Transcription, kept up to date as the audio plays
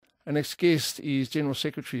Our next guest is General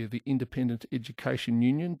Secretary of the Independent Education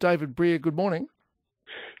Union, David Breer. Good morning.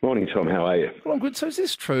 Morning, Tom. How are you? Well, I'm good. So is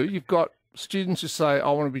this true? You've got students who say,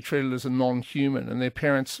 I want to be treated as a non-human, and their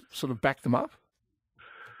parents sort of back them up?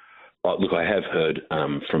 Look, I have heard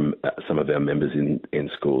from some of our members in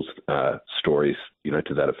schools stories,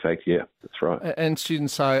 to that effect. Yeah, that's right. And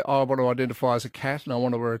students say, I want to identify as a cat and I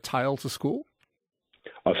want to wear a tail to school?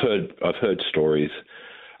 I've heard stories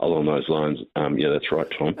along those lines. Yeah, that's right,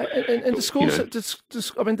 Tom. And the schools,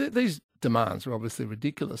 these demands are obviously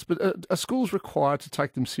ridiculous, but are schools required to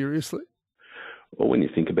take them seriously? Well, when you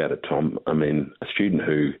think about it, Tom, I mean, a student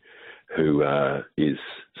who is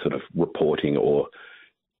sort of reporting or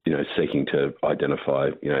seeking to identify,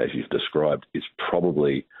 as you've described, is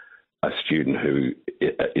probably a student who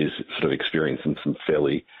is sort of experiencing some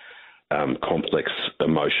fairly complex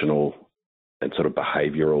emotional and sort of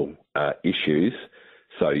behavioural issues.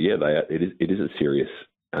 So yeah, it is a serious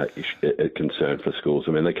concern for schools.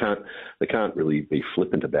 I mean, they can't really be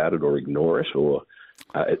flippant about it or ignore it, or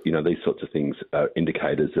these sorts of things are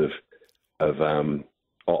indicators of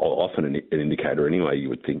often an indicator anyway, you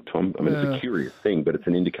would think, Tom. I mean, It's a curious thing, but it's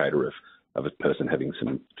an indicator of a person having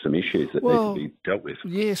some issues that need to be dealt with.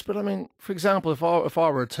 Yes, but I mean, for example, if I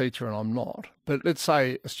were a teacher and I'm not, but let's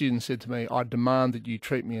say a student said to me, I demand that you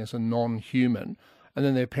treat me as a non-human, and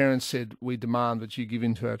then their parents said, we demand that you give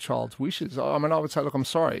in to our child's wishes. I mean, I would say, look, I'm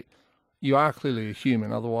sorry, you are clearly a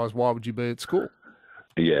human, otherwise why would you be at school?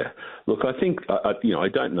 Yeah. Look, I think, I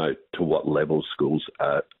don't know to what level schools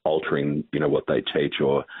are altering, what they teach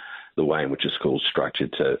or the way in which a school's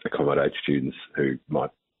structured to accommodate students who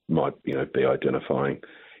might be identifying,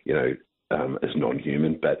 as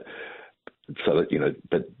non-human, but so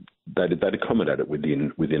that, but they'd accommodate it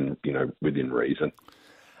within reason.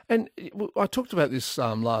 And I talked about this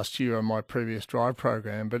last year on my previous drive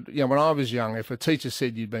program, but when I was young, if a teacher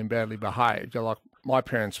said you'd been badly behaved, like my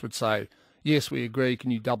parents would say, yes, we agree,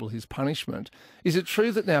 can you double his punishment? Is it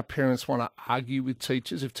true that now parents want to argue with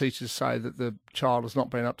teachers if teachers say that the child has not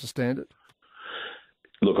been up to standard?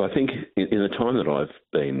 Look, I think in the time that I've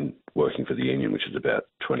been working for the union, which is about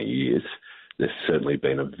 20 years, there's certainly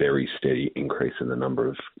been a very steady increase in the number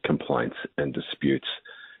of complaints and disputes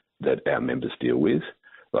that our members deal with.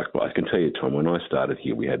 Like I can tell you, Tom, when I started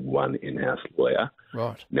here, we had one in-house lawyer.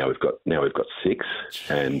 Right. Now we've got six,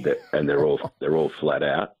 and they're all flat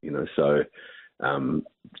out. So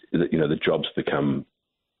the jobs become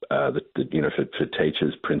for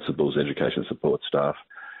teachers, principals, education support staff,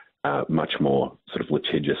 much more sort of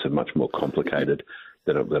litigious and much more complicated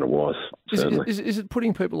than it was. Certainly, is it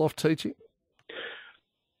putting people off teaching?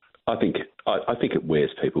 I think it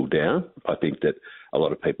wears people down. I think that a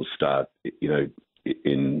lot of people start,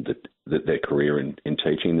 in their career in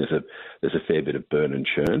teaching. There's a fair bit of burn and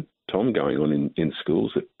churn, Tom, going on in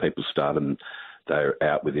schools, that people start and they're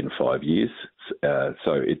out within 5 years.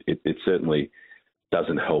 So it certainly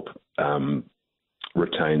doesn't help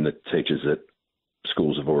retain the teachers that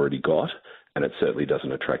schools have already got, and it certainly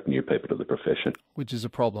doesn't attract new people to the profession. Which is a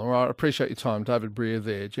problem. All right, I appreciate your time. David Breer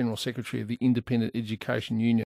there, General Secretary of the Independent Education Union.